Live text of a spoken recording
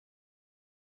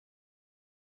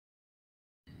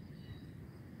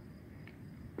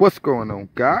What's going on,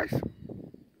 guys?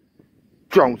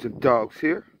 Drones and Dogs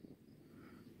here.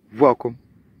 Welcome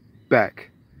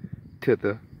back to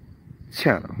the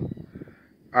channel.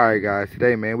 Alright guys,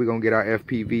 today man, we're gonna get our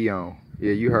FPV on.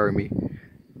 Yeah, you heard me.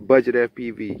 Budget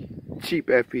FPV, cheap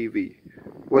FPV.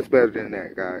 What's better than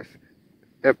that, guys?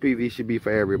 FPV should be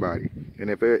for everybody.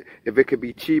 And if it could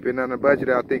be cheap and on a budget,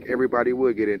 I think everybody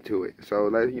would get into it. So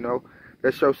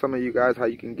let's show some of you guys how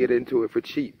you can get into it for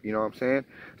cheap, you know what I'm saying?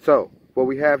 So what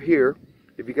we have here,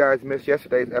 if you guys missed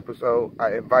yesterday's episode,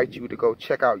 I invite you to go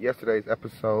check out yesterday's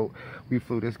episode. We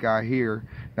flew this guy here.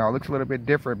 Now it looks a little bit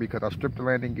different because I stripped the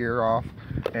landing gear off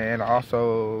and I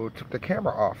also took the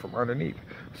camera off from underneath.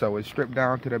 So it's stripped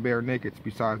down to the bare naked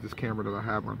besides this camera that I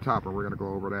have on top, and we're gonna go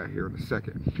over that here in a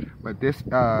second. But this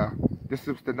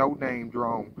is the no-name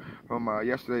drone from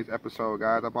yesterday's episode,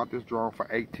 guys. I bought this drone for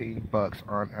 18 bucks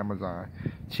on Amazon.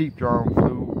 Cheap drone,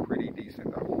 flew pretty decent.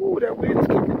 Ooh, that wind is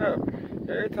kicking up.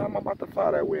 Every time I'm about to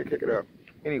fly, that wind kick it up.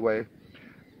 Anyway,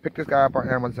 picked this guy up on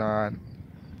Amazon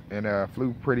and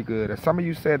flew pretty good. As some of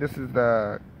you said, this is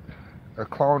a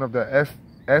clone of the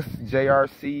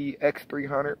SJRC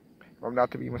X300. If I'm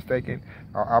not to be mistaken.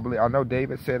 I know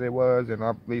David said it was, and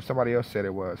I believe somebody else said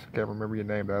it was. I can't remember your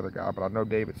name, the other guy, but I know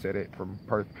David said it from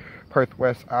Perth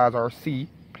West IRC.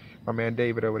 My man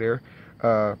David over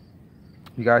there.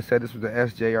 You guys said this was the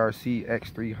SJRC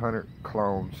X300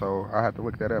 clone, so I had to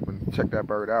look that up and check that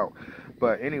bird out.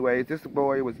 But anyways, this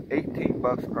boy was 18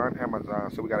 bucks on Amazon,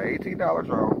 so we got an $18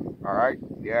 drone. All right,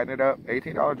 you adding it up,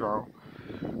 $18 drone.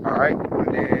 All right,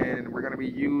 and then we're gonna be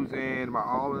using my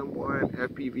all-in-one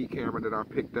FPV camera that I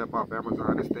picked up off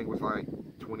Amazon. This thing was like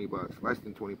 20 bucks, less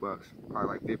than 20 bucks, probably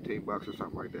like 15 bucks or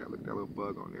something like that. Look at that little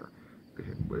bug on there.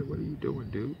 What are you doing,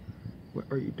 dude? What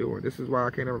are you doing? This is why I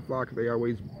can't ever fly, because they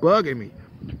always bugging me.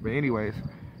 But anyways,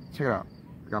 check it out.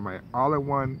 I got my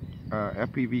all-in-one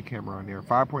FPV camera on there,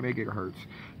 5.8 gigahertz.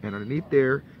 And underneath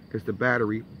there is the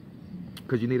battery,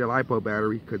 because you need a LiPo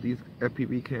battery, because these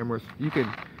FPV cameras, you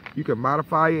can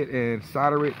modify it and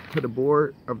solder it to the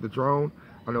board of the drone.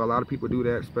 I know a lot of people do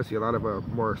that, especially a lot of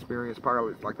more experienced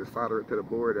pilots like to solder it to the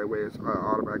board. That way it's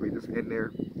automatically just in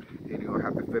there, and you don't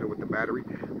have to fit it with the battery.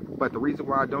 But the reason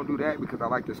why I don't do that, because I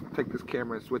like to take this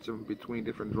camera and switch them between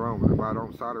different drones. If I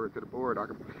don't solder it to the board, I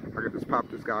can just pop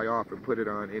this guy off and put it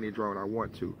on any drone I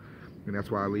want to. And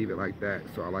that's why I leave it like that.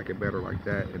 So I like it better like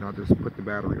that, and I'll just put the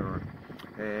battery on.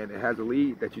 And it has a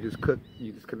lead that you just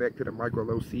connect to the micro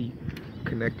low C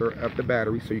connector of the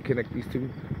battery. So you connect these two,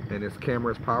 and this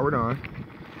camera is powered on.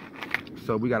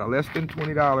 So we got a less than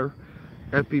 $20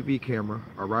 FPV camera,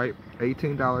 all right,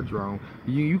 $18 drone.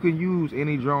 You can use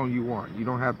any drone you want. You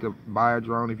don't have to buy a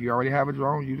drone. If you already have a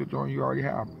drone, use a drone you already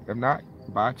have. If not,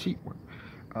 buy a cheap one.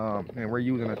 And we're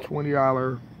using a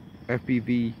 $20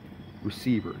 FPV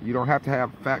receiver. You don't have to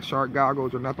have Fat Shark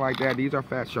goggles or nothing like that. These are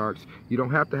Fat Sharks. You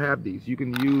don't have to have these. You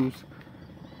can use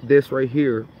this right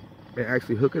here and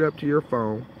actually hook it up to your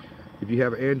phone. If you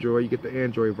have Android, you get the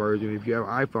Android version. If you have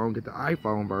iPhone, get the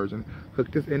iPhone version.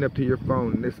 Hook this end up to your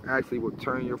phone, and this actually will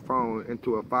turn your phone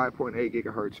into a 5.8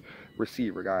 gigahertz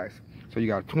receiver, guys. So you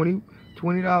got a $20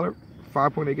 5.8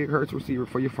 gigahertz receiver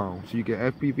for your phone. So you get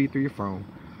FPV through your phone.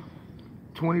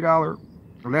 $20,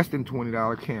 less than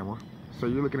 $20 camera. So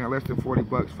you're looking at less than 40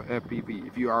 bucks for FPV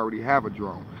if you already have a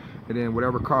drone. And then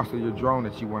whatever cost of your drone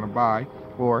that you want to buy,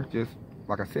 or just,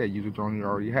 like I said, use a drone you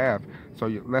already have. So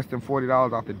you're less than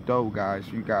 $40 off the dough, guys.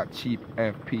 You got cheap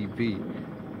FPV.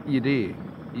 You did.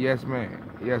 Yes, man.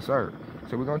 Yes, sir.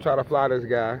 So we're going to try to fly this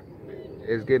guy.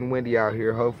 It's getting windy out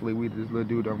here. Hopefully this little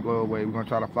dude don't blow away. We're going to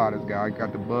try to fly this guy. I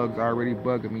got the bugs already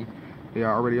bugging me. They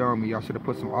are already on me. Y'all should have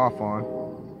put some off on.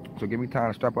 So give me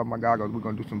time to strap up my goggles. We're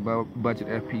going to do some budget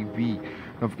FPV.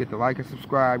 Don't forget to like and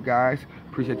subscribe, guys.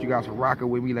 Appreciate you guys for rocking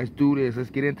with me. Let's do this. Let's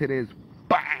get into this.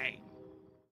 Bye.